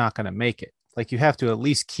not gonna make it. Like you have to at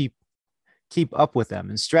least keep up with them.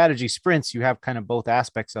 In strategy sprints, you have kind of both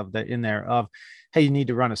aspects of that in there of, hey, you need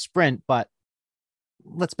to run a sprint, but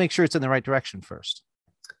let's make sure it's in the right direction first.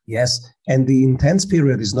 Yes. And the intense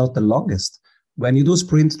period is not the longest. When you do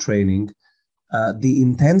sprint training, the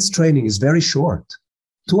intense training is very short,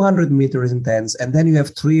 200 meters intense. And then you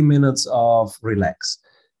have 3 minutes of relax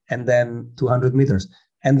and then 200 meters.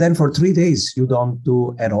 And then for 3 days, you don't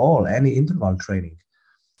do at all any interval training.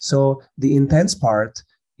 So the intense part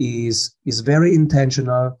is very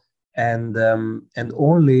intentional and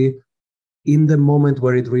only in the moment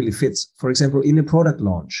where it really fits. For example, in a product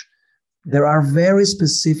launch, there are very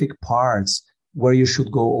specific parts where you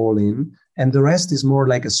should go all in, and the rest is more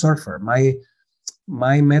like a surfer.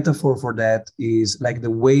 My metaphor for that is like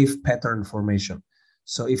the wave pattern formation.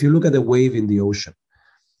 So if you look at a wave in the ocean,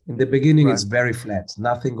 in the beginning, Right. it's very flat,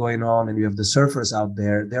 nothing going on. And you have the surfers out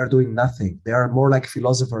there. They are doing nothing. They are more like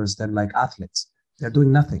philosophers than like athletes. They're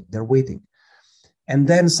doing nothing. They're waiting. And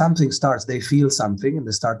then something starts. They feel something and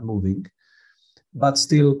they start moving, but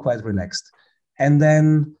still quite relaxed. And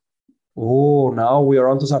then, oh, now we are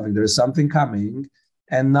onto something. There is something coming.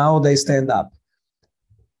 And now they stand up.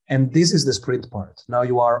 And this is the sprint part. Now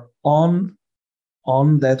you are on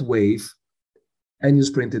that wave and you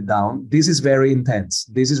sprint it down. This is very intense.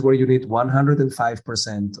 This is where you need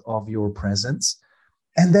 105% of your presence.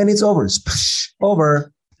 And then it's over.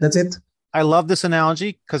 Over. That's it. I love this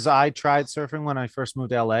analogy because I tried surfing when I first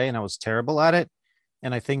moved to LA and I was terrible at it.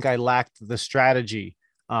 And I think I lacked the strategy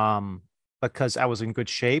because I was in good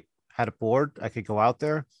shape, had a board, I could go out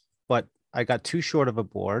there, but I got too short of a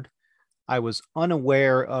board. I was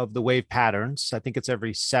unaware of the wave patterns. I think it's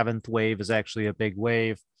every seventh wave is actually a big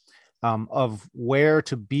wave. Of where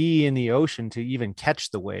to be in the ocean to even catch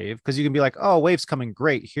the wave. Because you can be like, oh, wave's coming,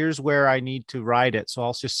 great. Here's where I need to ride it. So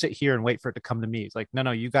I'll just sit here and wait for it to come to me. It's like, no,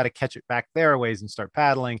 you got to catch it back there a ways and start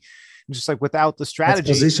paddling. And just like without the strategy,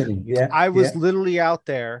 that's positioning. Yeah, I was literally out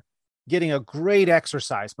there getting a great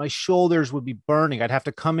exercise. My shoulders would be burning. I'd have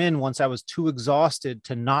to come in once I was too exhausted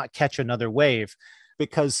to not catch another wave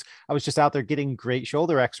because I was just out there getting great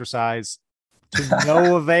shoulder exercise to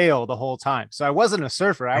no avail the whole time. So I wasn't a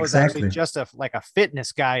surfer. I was actually just a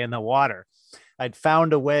fitness guy in the water. I'd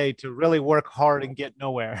found a way to really work hard and get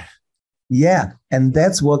nowhere. Yeah. And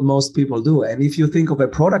that's what most people do. And if you think of a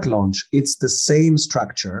product launch, it's the same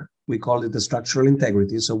structure. We call it the structural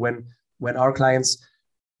integrity. So when our clients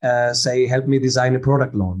say, help me design a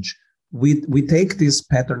product launch, we take this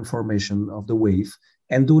pattern formation of the wave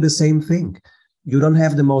and do the same thing. You don't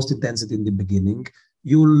have the most intensity in the beginning.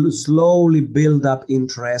 You'll slowly build up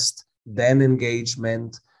interest, then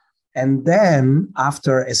engagement. And then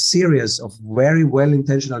after a series of very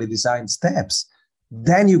well-intentionally designed steps,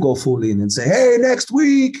 then you go full in and say, hey, next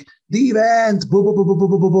week, the event, boom, boom, boom, boom, boom,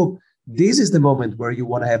 boom, boom, boom. This is the moment where you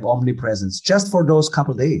want to have omnipresence just for those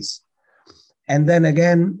couple of days. And then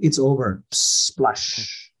again, it's over,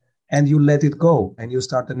 splash, and you let it go and you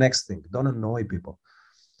start the next thing. Don't annoy people.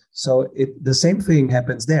 So the same thing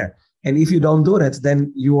happens there. And if you don't do that,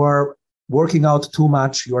 then you are working out too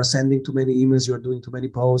much. You are sending too many emails. You are doing too many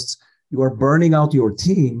posts. You are burning out your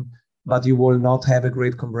team, but you will not have a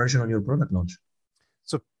great conversion on your product launch.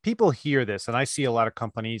 So people hear this, and I see a lot of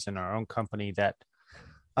companies in our own company that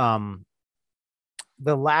the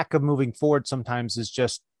lack of moving forward sometimes is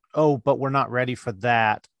just, oh, but we're not ready for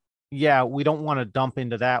that. Yeah, we don't want to dump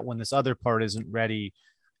into that when this other part isn't ready.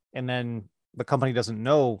 And then the company doesn't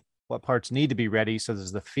know what parts need to be ready. So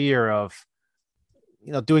there's the fear of,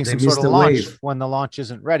 doing some sort of launch when the launch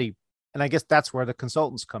isn't ready. And I guess that's where the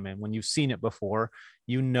consultants come in. When you've seen it before,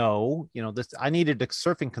 this, I needed a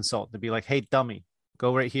surfing consultant to be like, hey, dummy,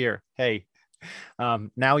 go right here. Hey,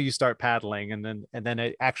 now you start paddling and then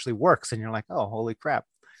it actually works. And you're like, oh, holy crap.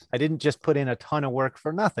 I didn't just put in a ton of work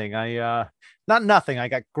for nothing. I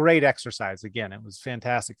got great exercise. Again, it was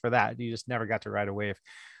fantastic for that. You just never got to ride a wave.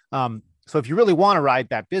 So if you really want to ride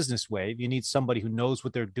that business wave, you need somebody who knows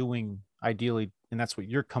what they're doing, ideally, and that's what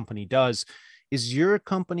your company does. Is your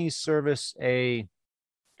company's service a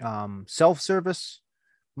self-service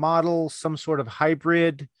model, some sort of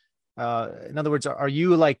hybrid? In other words, are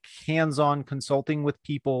you like hands-on consulting with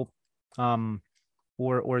people,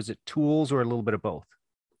 or is it tools, or a little bit of both?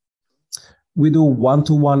 We do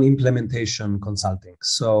one-to-one implementation consulting.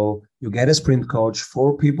 So you get a sprint coach.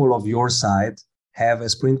 4 people of your side have a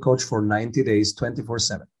sprint coach for 90 days,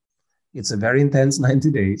 24/7. It's a very intense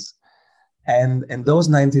 90 days. And those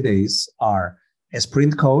 90 days are a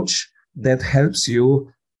sprint coach that helps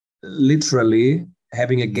you literally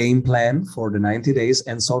having a game plan for the 90 days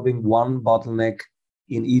and solving one bottleneck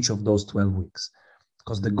in each of those 12 weeks.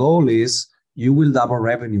 Because the goal is you will double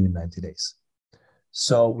revenue in 90 days.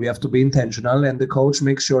 So we have to be intentional, and the coach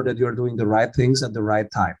makes sure that you're doing the right things at the right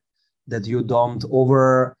time, that you don't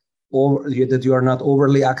that you are not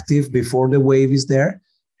overly active before the wave is there,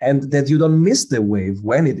 and that you don't miss the wave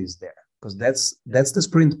when it is there, because that's the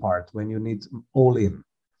sprint part, when you need all in.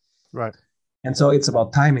 Right. And so it's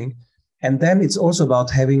about timing. And then it's also about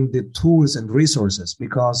having the tools and resources,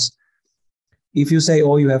 because if you say,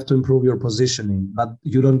 oh, you have to improve your positioning, but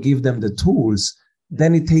you don't give them the tools,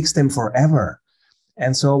 then it takes them forever.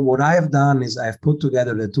 And so what I have done is I've put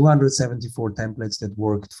together the 274 templates that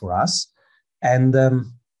worked for us. And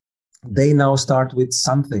they now start with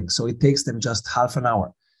something. So it takes them just half an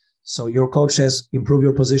hour. So your coach says, improve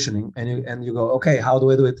your positioning. And you go, okay, how do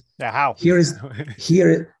I do it? Yeah, how? Here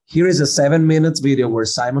is a 7 minutes video where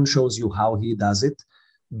Simon shows you how he does it.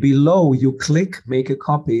 Below, you click, make a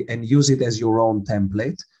copy, and use it as your own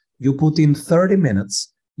template. You put in 30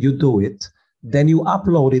 minutes, you do it, then you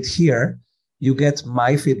upload it here. You get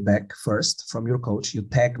my feedback first from your coach. You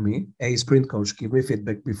tag me, a sprint coach, give me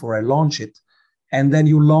feedback before I launch it. And then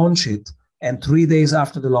you launch it. And 3 days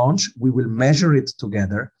after the launch, we will measure it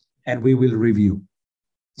together and we will review.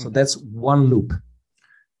 So that's one loop.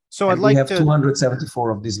 So and we have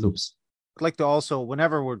 274 of these loops. I'd like to also,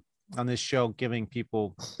 whenever we're on this show giving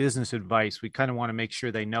people business advice, we kind of want to make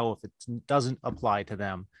sure they know if it doesn't apply to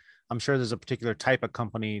them. I'm sure there's a particular type of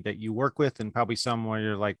company that you work with, and probably some where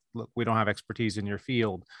you're like, look, we don't have expertise in your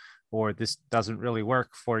field, or this doesn't really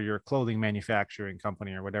work for your clothing manufacturing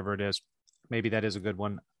company or whatever it is. Maybe that is a good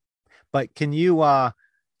one. But can you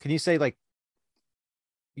say, like,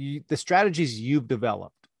 the strategies you've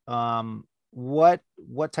developed, what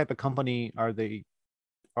type of company are they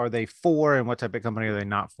for, and what type of company are they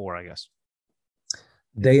not for, I guess?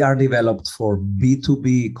 They are developed for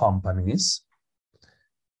B2B companies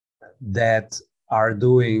that are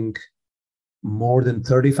doing more than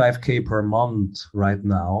 35K per month right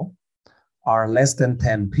now, are less than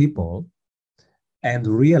 10 people, and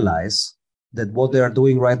realize that what they are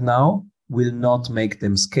doing right now will not make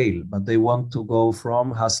them scale, but they want to go from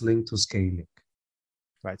hustling to scaling.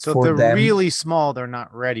 Right. So if they're really small, they're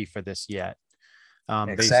not ready for this yet.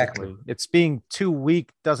 Exactly. Basically, it's being too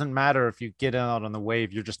weak doesn't matter if you get out on the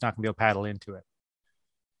wave, you're just not going to be able to paddle into it.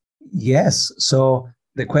 Yes. So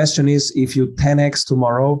the question is, if you 10x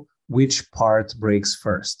tomorrow, which part breaks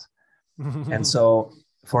first? And so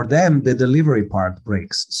for them, the delivery part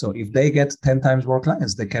breaks. So if they get 10 times more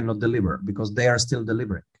clients, they cannot deliver because they are still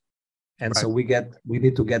delivering. And right. So we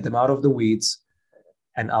need to get them out of the weeds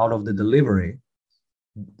and out of the delivery.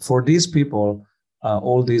 For these people,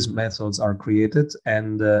 all these methods are created,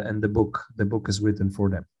 and the book is written for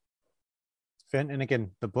them. Finn, and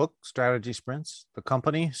again, the book, Strategy Sprints, the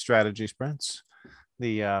company, Strategy Sprints,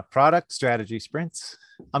 the product, Strategy Sprints.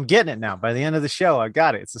 I'm getting it now. By the end of the show, I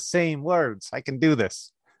got it. It's the same words. I can do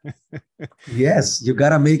this. Yes, you got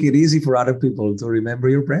to make it easy for other people to remember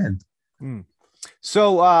your brand.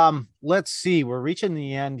 So let's see. We're reaching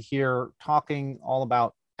the end here, talking all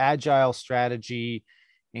about agile strategy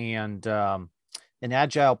and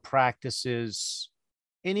agile practices.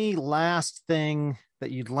 Any last thing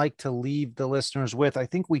that you'd like to leave the listeners with? I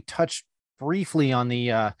think we touched briefly on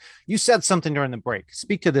you said something during the break.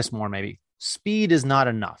 Speak to this more, maybe. Speed is not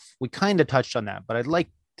enough. We kind of touched on that, but I'd like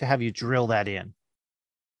to have you drill that in.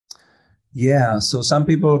 Yeah. So some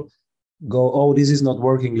people go, oh, this is not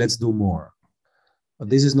working, let's do more. But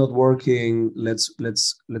this is not working, let's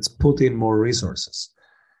put in more resources.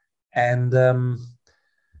 And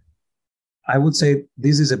I would say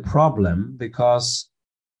this is a problem, because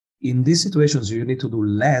in these situations, you need to do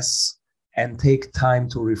less and take time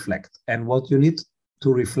to reflect. And what you need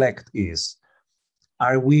to reflect is,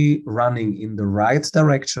 are we running in the right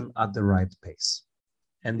direction at the right pace?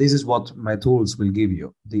 And this is what my tools will give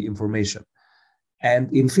you, the information.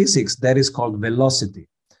 And in physics, that is called velocity.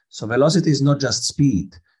 So velocity is not just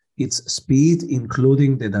speed, it's speed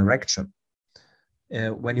including the direction.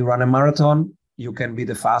 When you run a marathon, you can be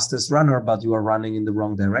the fastest runner, but you are running in the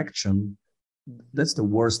wrong direction. That's the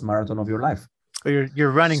worst marathon of your life.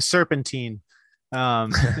 You're running serpentine.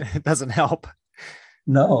 It doesn't help.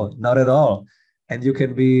 No, not at all. And you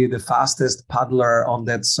can be the fastest paddler on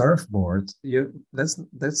that surfboard.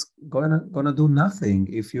 That's gonna do nothing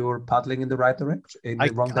if you're paddling in the right direction, in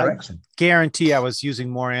the wrong direction. I guarantee I was using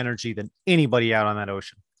more energy than anybody out on that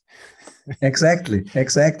ocean. Exactly.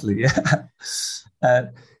 Yeah.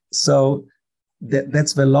 So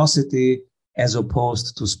that's velocity as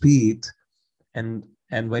opposed to speed. And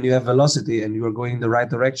when you have velocity and you are going in the right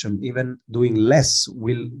direction, even doing less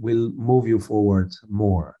will move you forward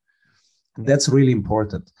more. And that's really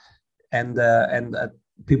important. And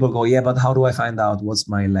people go, yeah, but how do I find out what's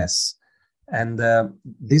my less? And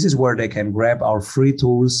this is where they can grab our free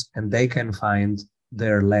tools and they can find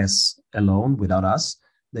their less alone without us.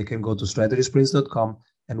 They can go to strategysprints.com,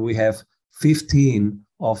 and we have 15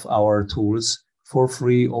 of our tools for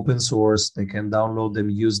free, open source. They can download them,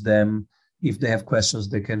 use them. If they have questions,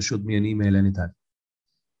 they can shoot me an email anytime.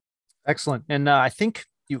 Excellent. And I think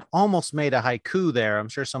you almost made a haiku there. I'm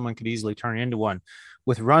sure someone could easily turn it into one,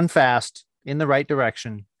 with run fast in the right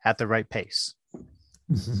direction at the right pace.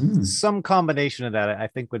 Mm-hmm. Some combination of that, I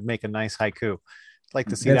think, would make a nice haiku. I'd like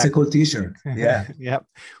to see That's that. a cool t-shirt. Yeah. Yep.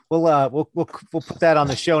 We'll put that on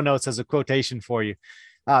the show notes as a quotation for you.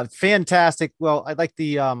 Fantastic. Well, I'd like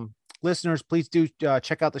the listeners, please do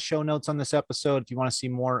check out the show notes on this episode if you want to see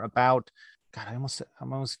more about. God,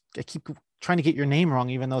 I keep trying to get your name wrong,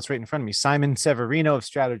 even though it's right in front of me. Simon Severino of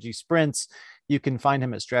Strategy Sprints. You can find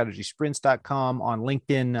him at strategysprints.com, on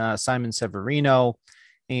LinkedIn, Simon Severino.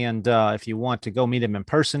 And if you want to go meet him in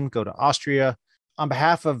person, go to Austria. On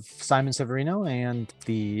behalf of Simon Severino and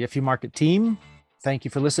the If You Market team, thank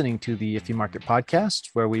you for listening to the If You Market podcast,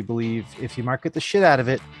 where we believe if you market the shit out of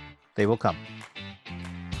it, they will come.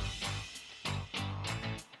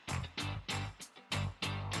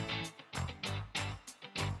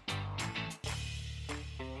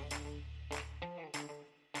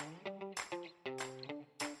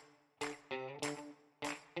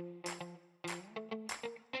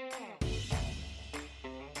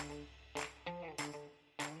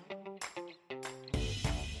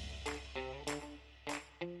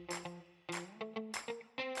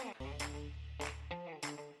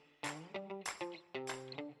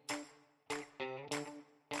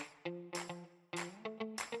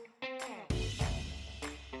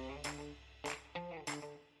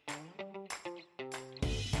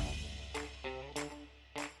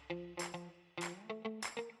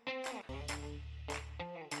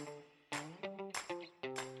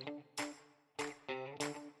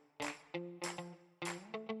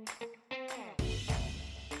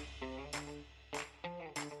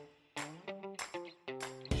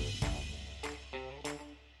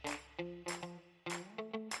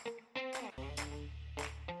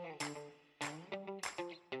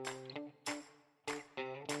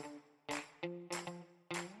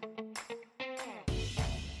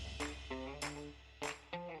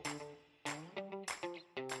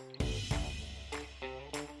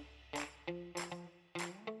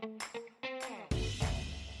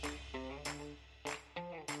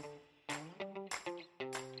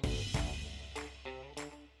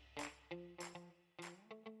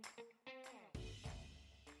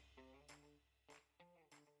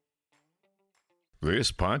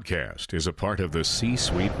 This podcast is a part of the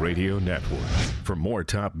C-Suite Radio Network. For more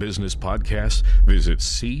top business podcasts, visit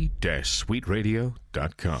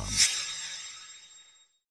c-suiteradio.com.